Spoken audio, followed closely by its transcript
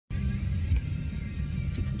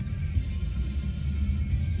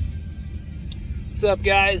What's up,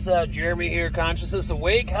 guys? Jeremy here, Consciousness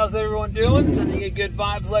Awake. How's everyone doing? Sending you good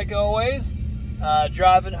vibes like always.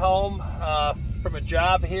 Driving home from a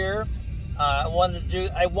job here. I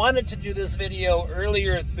wanted to do this video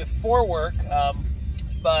earlier before work,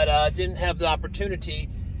 but didn't have the opportunity.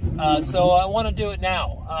 So I want to do it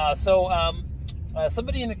now.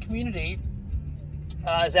 Somebody in the community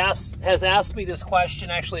has asked me this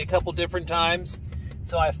question actually a couple different times.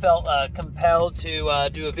 So I felt compelled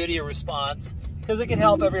to do a video response because it can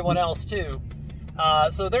help everyone else too.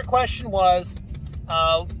 So their question was,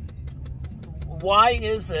 why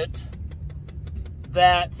is it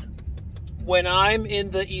that when I'm in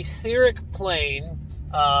the etheric plane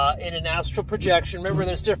in an astral projection, remember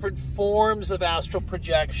there's different forms of astral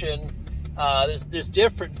projection. There's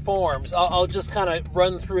different forms. I'll just kind of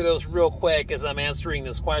run through those real quick as I'm answering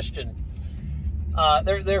this question.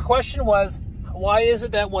 Their question was, why is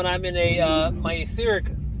it that when I'm in my etheric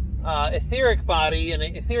body, in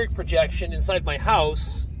an etheric projection inside my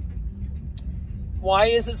house, why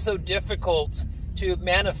is it so difficult to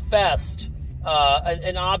manifest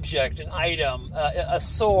an object, an item, a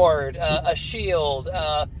sword, a shield,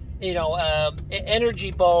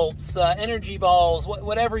 energy bolts, energy balls,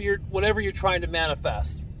 whatever you're trying to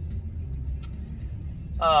manifest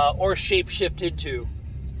or shapeshift into?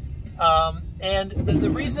 And the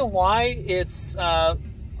reason why it's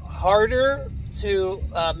harder to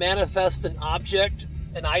manifest an object,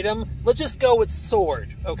 an item, let's just go with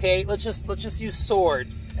sword, okay? Let's just use sword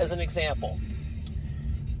as an example.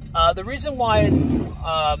 The reason why it's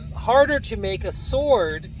harder to make a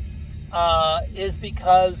sword is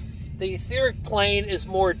because the etheric plane is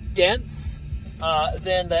more dense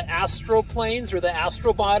than the astral planes or the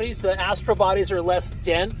astral bodies. The astral bodies are less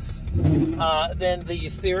dense than the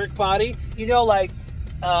etheric body. You know, like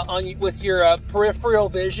with your peripheral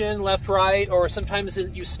vision, left, right, or sometimes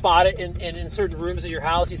you spot it in certain rooms of your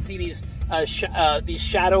house. You see these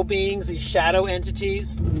shadow beings, these shadow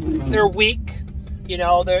entities. They're weak. You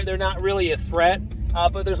know, they're not really a threat,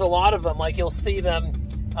 but there's a lot of them. Like you'll see them.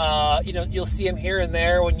 You'll see them here and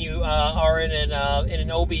there when you are in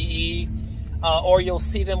an OBE. Or you'll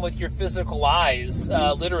see them with your physical eyes,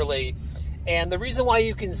 literally. And the reason why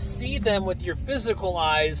you can see them with your physical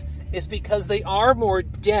eyes is because they are more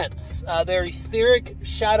dense. They're etheric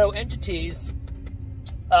shadow entities,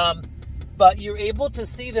 but you're able to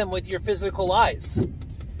see them with your physical eyes.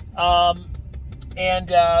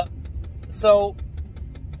 So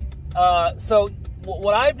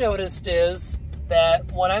what I've noticed is that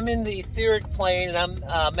when I'm in the etheric plane and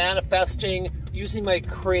I'm manifesting, using my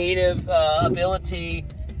creative ability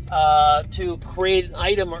to create an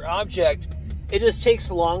item or object, it just takes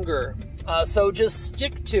longer. So just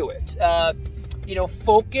stick to it.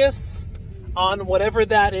 Focus on whatever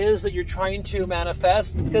that is that you're trying to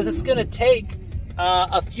manifest, because it's going to take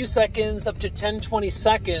a few seconds, up to 10-20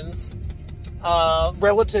 seconds,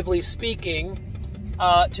 relatively speaking,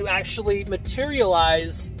 to actually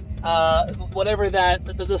materialize whatever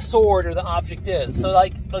the sword or the object is. So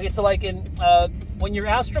when you're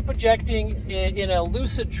astral projecting in a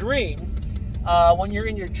lucid dream, when you're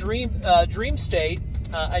in your dream state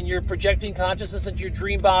and you're projecting consciousness into your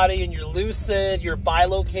dream body and you're lucid, you're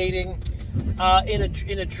bilocating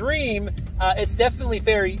in a dream, it's definitely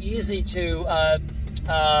very easy to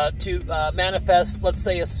manifest, let's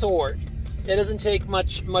say, a sword. It doesn't take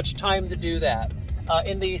much time to do that.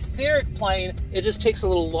 In the etheric plane, it just takes a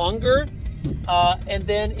little longer. And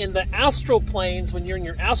then in the astral planes, when you're in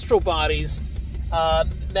your astral bodies,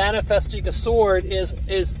 manifesting a sword is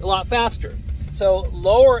a lot faster. So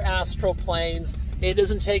lower astral planes, it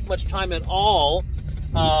doesn't take much time at all.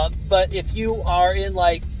 But if you are in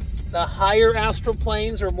like the higher astral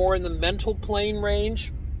planes or more in the mental plane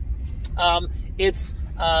range, it's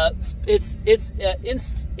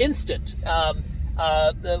instant.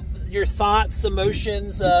 Your thoughts,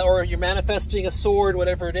 emotions, or you're manifesting a sword,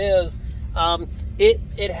 whatever it is,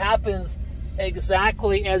 it happens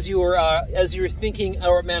exactly as you're thinking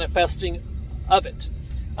or manifesting of it.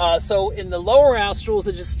 So in the lower astrals,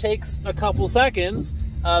 it just takes a couple seconds,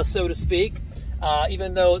 so to speak,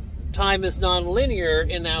 even though time is non-linear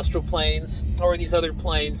in the astral planes or these other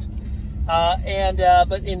planes. But in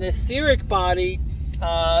the etheric body,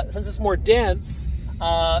 since it's more dense,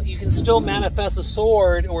 you can still manifest a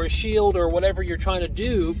sword or a shield or whatever you're trying to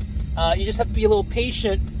do. You just have to be a little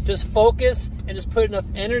patient, just focus and just put enough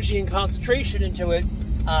energy and concentration into it,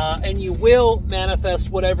 and you will manifest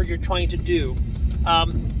whatever you're trying to do.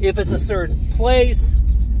 If it's a certain place,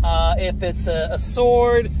 if it's a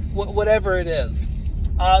sword, whatever it is.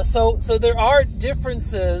 So there are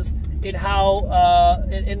differences in how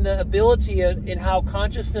in the ability in how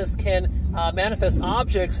consciousness can manifest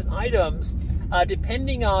objects and items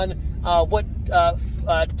depending on what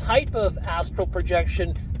type of astral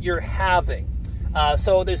projection you're having.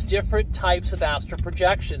 So there's different types of astral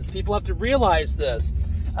projections. People have to realize this.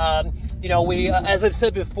 You know, we, as I've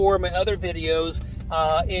said before in my other videos,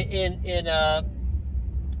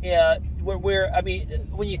 where I mean,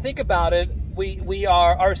 when you think about it, we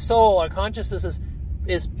are, our soul, our consciousness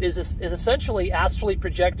is essentially astrally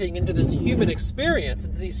projecting into this human experience,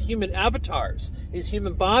 into these human avatars, these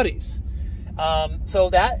human bodies. So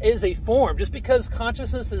that is a form. Just because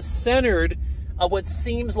consciousness is centered what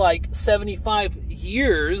seems like 75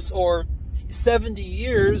 years or 70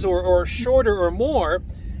 years or shorter or more,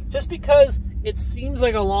 just because it seems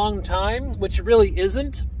like a long time, which it really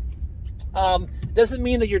isn't, doesn't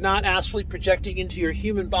mean that you're not astrally projecting into your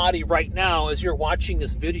human body right now as you're watching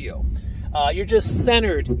this video. You're just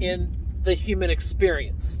centered in the human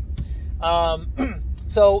experience.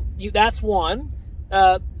 So that's one.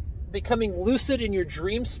 Becoming lucid in your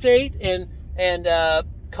dream state and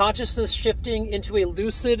consciousness shifting into a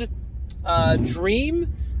lucid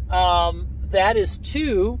dream, that is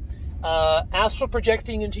two. Astral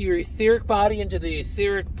projecting into your etheric body, into the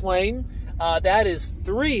etheric plane, that is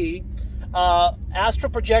three. Astral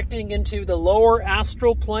projecting into the lower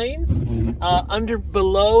astral planes,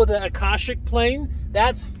 below the Akashic plane,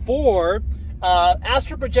 that's four.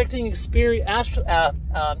 Astral projecting experience,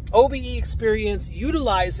 OBE experience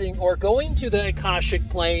utilizing or going to the Akashic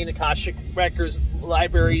plane, Akashic records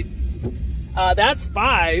library, that's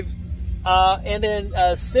five. And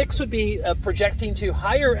then six would be projecting to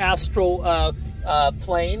higher astral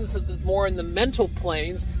planes, more in the mental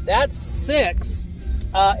planes. That's six.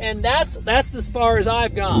 And that's as far as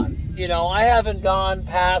I've gone. You know, I haven't gone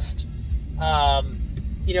past,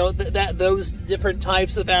 you know, those different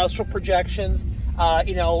types of astral projections.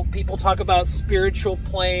 You know, people talk about spiritual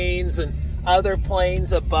planes and other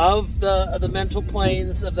planes above the mental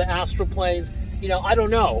planes of the astral planes. You know, I don't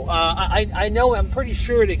know. I know, I'm pretty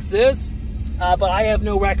sure it exists, but I have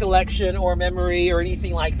no recollection or memory or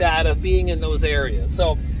anything like that of being in those areas.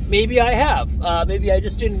 So maybe I have. Maybe I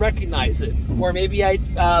just didn't recognize it, or maybe I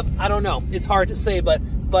don't know. It's hard to say, but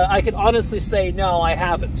I can honestly say no, I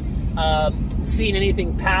haven't seen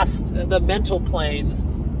anything past the mental planes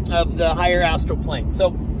of the higher astral planes.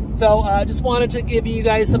 So just wanted to give you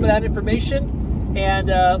guys some of that information. And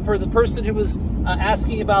for the person who was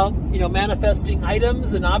asking about, you know, manifesting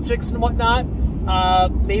items and objects and whatnot,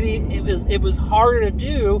 maybe it was harder to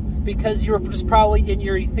do because you were just probably in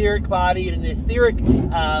your etheric body, in an etheric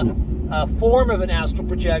form of an astral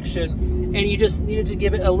projection, and you just needed to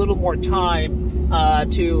give it a little more time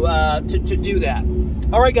to do that.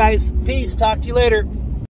 All right, guys. Peace. Talk to you later.